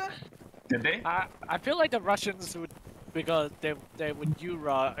 Did they? I feel like the Russians would, because they would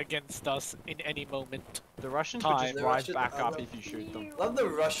Eura against us in any moment. The Russians would just The rise Russian- back I up love- if you shoot them. Love the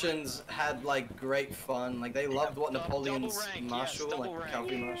Russians had like great fun. Like they loved what Napoleon's marshal, like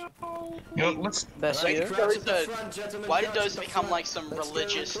cavalry marshal. Yo, let's. Best Right, year? crowds at the front, gentlemen, Why get did those to the become front. like some Let's go,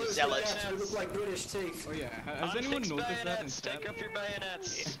 religious cruise zealot? the look like British teeth. Oh yeah, has anyone noticed that in chat? Take up your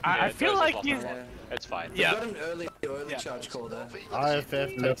bayonets. I feel those are like fine. he's. It's fine. Yeah. Got an early charge call there.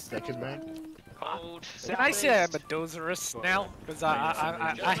 IFF takes second, man. Can I say I'm a dozerist now? Because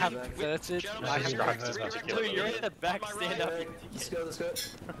I have converted. I have Dude, you're in the back, stand up. Let's go, let's go.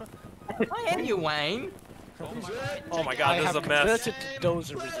 I am you, Wayne. Oh my god, I this is have a mess. converted to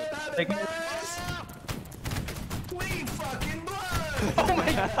dozerism. We fucking blood! Oh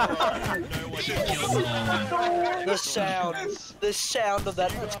my god! The sound of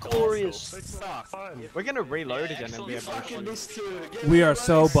that, it's glorious. We're gonna reload again and be able to shoot. We are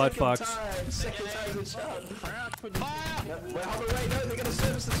so butt fucks.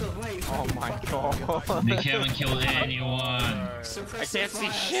 Oh my god. They haven't killed anyone. I can't see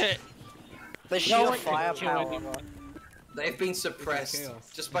shit. The sheer firepower. They've been suppressed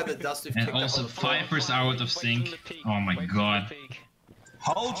just by the dust we've And kicked up also on the floor. Vipers out of sync. Oh my god.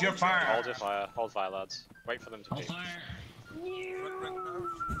 Hold your fire. Hold your fire. Hold fire, lads. Wait for them to peek.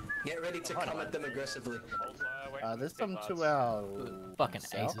 Get ready to come at them aggressively. There's some 2 hours. Fucking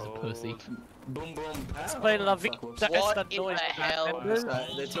Ace is a pussy. Boom boom. Let's play La Victa What esta in noche. the hell?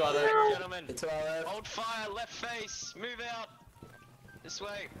 They're two other. Gentlemen, They're two other. hold fire, left face, move out. This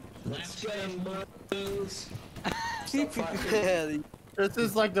way. Let's get them, boys. This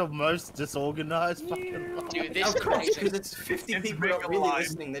is like the most disorganized fucking. Dude, this Of is course, crazy. because it's 50 people not really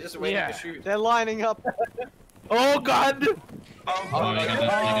listening. They're just waiting to shoot. They're lining up. Oh god! Oh my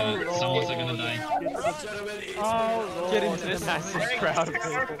god, someone's gonna die. Oh lord. Get into this massive crowd of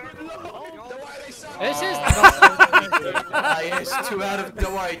people. This is Yes, 2 out of.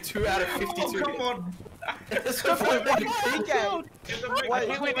 Don't worry, 2 out of 52. Come on. I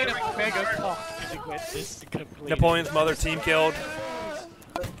think we need a mega talk to get this to complete. Napoleon's mother team killed.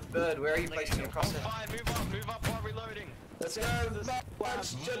 Bird, where are you placing your crosshair? Move up while reloading. Let's go,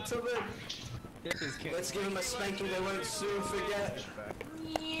 lads, gentlemen. Let's give them a spanking they won't soon forget.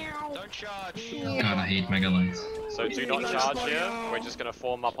 Don't charge. God, I hate Megalons. So do not charge here. We're just gonna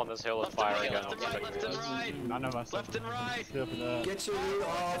form up on this hill and fire again. Left and right. None of us. Left and right. Get your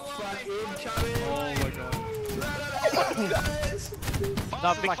fuck incoming. Oh my god.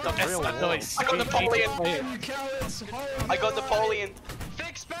 La Victa esta noche. I got Napoleon. Cowards. I got Napoleon.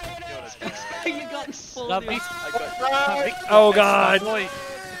 Fix bayonets. You got La Napoleon. Victa. Oh god.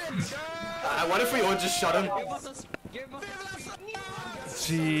 What if we all just shot him?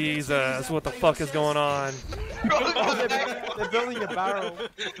 Jesus, what the fuck is going on? They're building a barrel.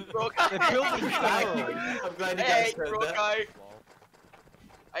 They're building a barrel. I'm glad you Hey, guys heard bro, that. guy.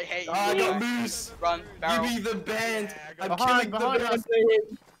 I hate you. I got Moose. Run, barrel. Give me the band. I'm Behind, killing the band.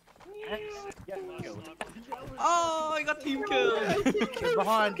 Oh, I got team killed. They're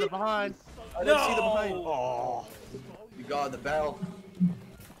behind, they're behind. I don't see them behind. Oh. You got the barrel.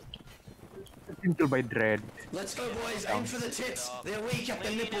 Until by dread. Let's go, boys. Aim for the tits. They're weak at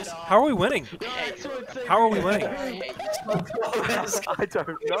the nipples. How are we winning? How are we winning? I don't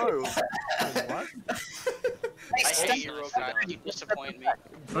know. I hate you, Rokai. You disappoint me. I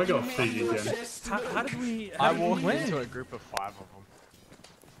got Figgy again. How did we? I walked into a group of 5 of them.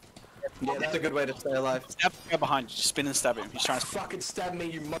 Yeah, that's a good way to stay alive. Stab the guy behind you. Just spin and stab him. He's trying to. Fucking stab me,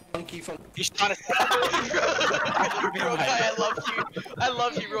 you monkey from. He's trying to. Rokai, I love you. I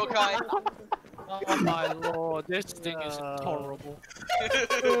love you, Rokai. Oh my lord, this thing is horrible.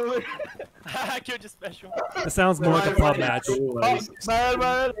 I killed your special. It sounds more like a pub match. Man.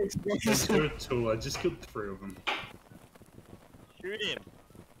 Let's do it too. I just killed 3 of them. Shoot him.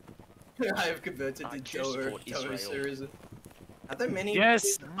 I have converted to dozerism. Are there many?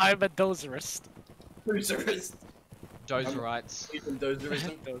 Yes, I'm a dozerist. Dozerist. Dozerites.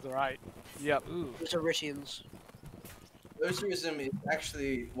 Dozerism. Dozerite. Yep. Dozeritians. Dozerism is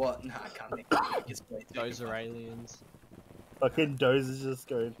actually what? Nah, I can't make it. It's way too Dozer aliens. Fucking Dozer's just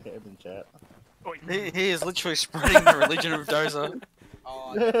going ham in chat. He is literally spreading the religion of Dozer.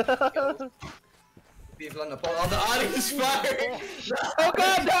 Oh, people on the pole. Oh, the audience firing! Oh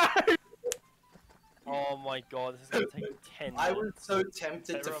god, no! Oh my god, this is gonna take 10 minutes. I was so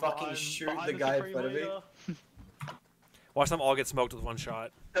tempted to fucking shoot the guy in front of me. Watch them all get smoked with one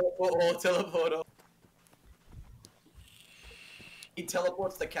shot. Teleport. He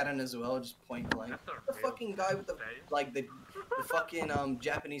teleports the cannon as well, just point blank. The fucking guy with the the fucking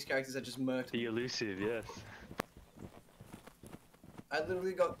Japanese characters that just murked. The elusive, yes. I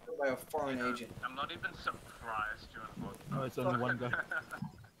literally got killed by a foreign agent. I'm not even surprised you unlocked. Oh, it's only one guy.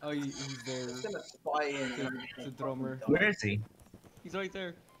 Oh, he's there. He's gonna spy in. It's a drummer. Where is he? He's right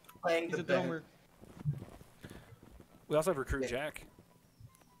there. Playing He's the a drummer. We also have Recruit Jack.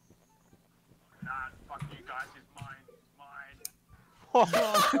 Nah, fuck you guys, it's mine. Oh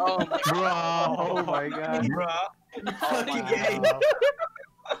my god. Oh my god. Fucking gay.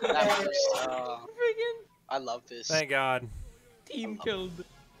 I love this. Thank God. Team killed.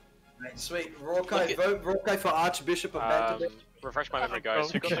 Sweet. Rokai, vote Rokai for Archbishop of Banterbury. Refresh my memory, guys.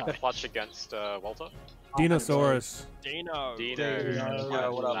 Who got the clutch against Walter? Dinosaurus. Dino.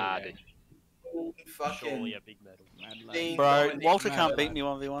 Dino. What up? Lad. Fucking. A big medal. Bro, Walter can't beat me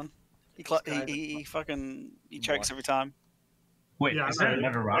 1v1. He fucking chokes every time. Wait, yeah, is that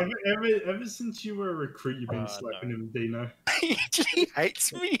another round? Ever since you were a recruit, you've been slapping him, Dino. He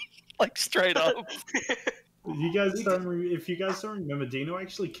hates me, like straight up. You guys don't. If you guys don't remember, Dino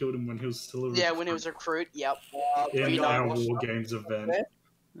actually killed him when he was still a recruit. Yeah, when he was a recruit. Yep. In our War Games event.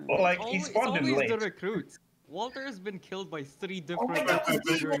 Well, like he spawned in always late. the recruits. Walter has been killed by 3 different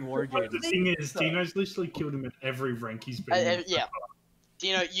recruits during War Games. The thing is, Dino's literally killed him at every rank he's been in. Yeah.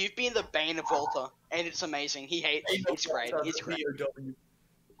 Dino, you've been the bane of Walter, and it's amazing. It's great. It's great.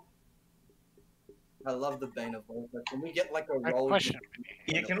 I love the Bane of Walter. Can we get like a roll?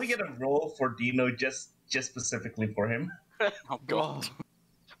 Yeah, can we get a roll for Dino just specifically for him? Oh god.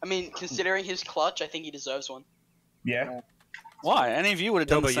 I mean, considering his clutch, I think he deserves one. Yeah. Why? Any of you would have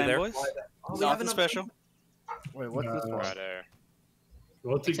done Dobo, the you same, there? boys. Oh, Nothing special. Wait, what's this for? Righto.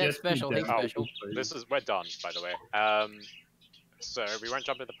 Except special, things special. We're done, by the way. So we won't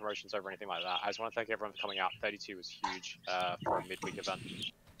jump into promotions over anything like that. I just want to thank everyone for coming out. 32 was huge for a midweek event.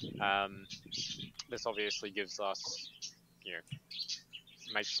 This obviously gives us,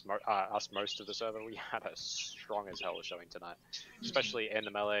 makes us most of the server. We had a strong as hell showing tonight, especially in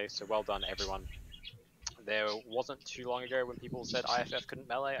the melee. So well done, everyone. There wasn't too long ago when people said IFF couldn't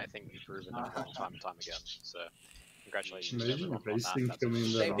melee. I think we've proven that wrong time and time again. So congratulations to everyone on that. Same people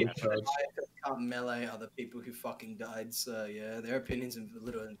that IFF can't melee are the people who fucking died. So yeah, their opinions are a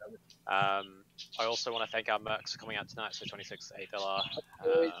little invalid. I also want to thank our mercs for coming out tonight. So 26 8th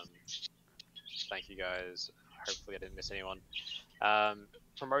LR. Thank you guys. Hopefully I didn't miss anyone.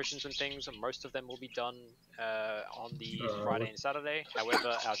 Promotions and things, most of them will be done on the Friday and Saturday.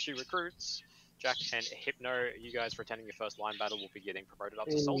 However, our 2 recruits, Jack and Hypno, you guys for attending your first line battle will be getting promoted up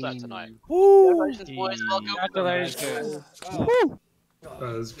to Soldat tonight. Congratulations, boys. Welcome. Congratulations.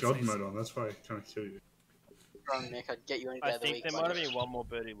 There's God mode on, that's why I kind of kill you. Nick, I'd get you any day I of the think week. there might have been one more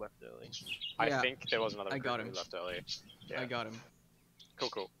birdie left early. I Yeah. think there was another I got recruit him. who left early. Yeah. I got him.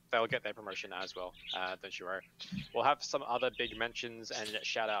 Cool. They'll get their promotion as well, don't you worry. We'll have some other big mentions and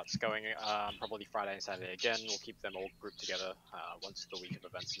shout-outs going probably Friday and Saturday again. We'll keep them all grouped together once the week of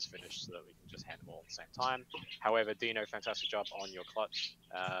events is finished so that we can just hand them all at the same time. However, Dino, fantastic job on your clutch.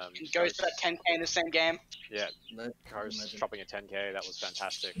 Goes for that 10k in the same game. Yeah, Ghost dropping a 10k, that was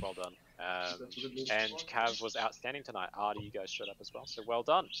fantastic, well done. And Cav was outstanding tonight. Artie, you guys showed up as well, so well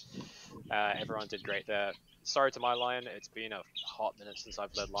done. Everyone did great there. Sorry to my line, it's been a hot minute since I've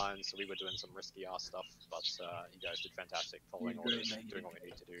led lines, so we were doing some risky ass stuff, but you guys did fantastic, following orders, doing what we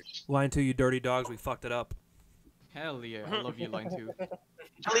need to do. Line 2, you dirty dogs, we fucked it up. Hell yeah, I love you, Line 2.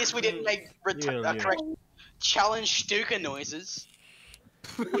 At least we didn't make correct challenge Stuka noises.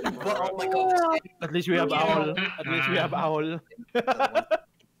 Oh my god. At least we have owl. At least we have owl.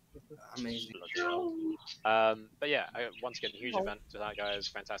 Amazing. But yeah, once again, huge event tonight, guys.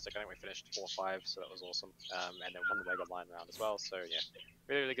 Fantastic. I think we finished 4-5, so that was awesome. And then won the Mega Line round as well. So yeah,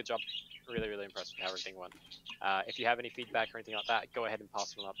 really good job. Really impressed with how everything went. If you have any feedback or anything like that, go ahead and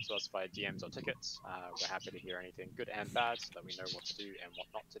pass them up to us via DMs or tickets. We're happy to hear anything good and bad, so that we know what to do and what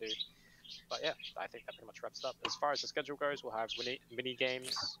not to do. But yeah, I think that pretty much wraps it up. As far as the schedule goes, we'll have mini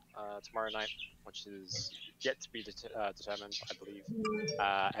games tomorrow night, which is yet to be determined, I believe.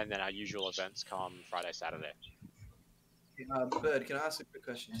 And then our usual events come Friday, Saturday. Bird, can I ask a quick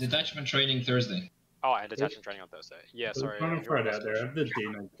question? Detachment training Thursday. Oh, and detachment training on Thursday. Yeah, sorry. I'm trying to find out there. I have the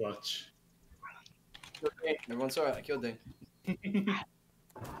Dino clutch. Everyone's alright, I killed Dane.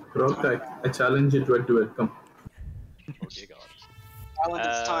 Rock, I challenge you to a duet. Come. Oh dear God. Island,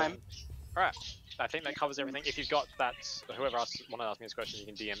 it's time. Alright, I think that covers everything. If you've got that, whoever asked, want to ask me this question, you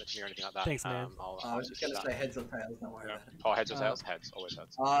can DM it to me or anything like that. Thanks, man. I was just gonna say heads or tails, don't worry about it. Oh, heads or tails? Heads, always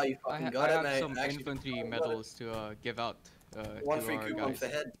heads. Ah, you fucking got I it, have mate. some Actually, infantry you got it. medals to give out. One to free our coupon guys. for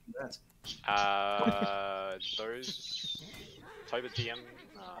head. Congrats. Those Toba DM.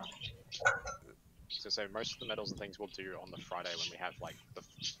 So most of the medals and things we'll do on the Friday when we have like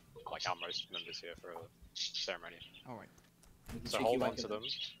our most members here for a ceremony. All right. So hold on to them,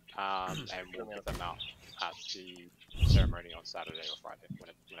 and we'll give them out at the ceremony on Saturday or Friday,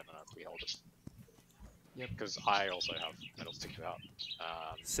 whenever we hold it. Yep. Because I also have medals to give out.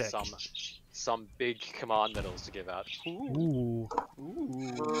 Sick. Some big command medals to give out. Ooh.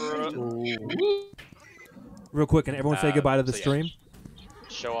 Real quick, can everyone say goodbye to the so yeah, stream?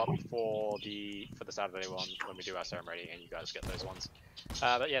 show up for the Saturday one when we do our ceremony, and you guys get those ones.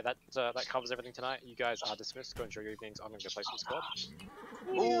 But yeah, that covers everything tonight. You guys are dismissed. Go enjoy your evenings. I'm gonna go play some squad.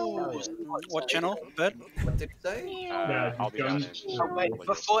 Ooh. What channel? Bert? What did it say? I'll be down in. Oh, wait,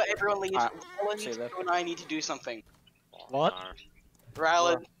 before everyone leaves, Ah, Rylan needs to and I need to do something. What?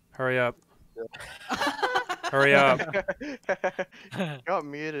 Rylan. Hurry up. Hurry up. Got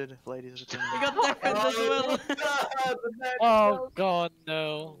muted, ladies and gentlemen. We got that as well. Oh god,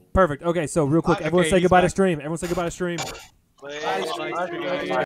 no. Perfect. Okay, so real quick, everyone say he's goodbye to back. stream. Everyone say goodbye to stream. Bye.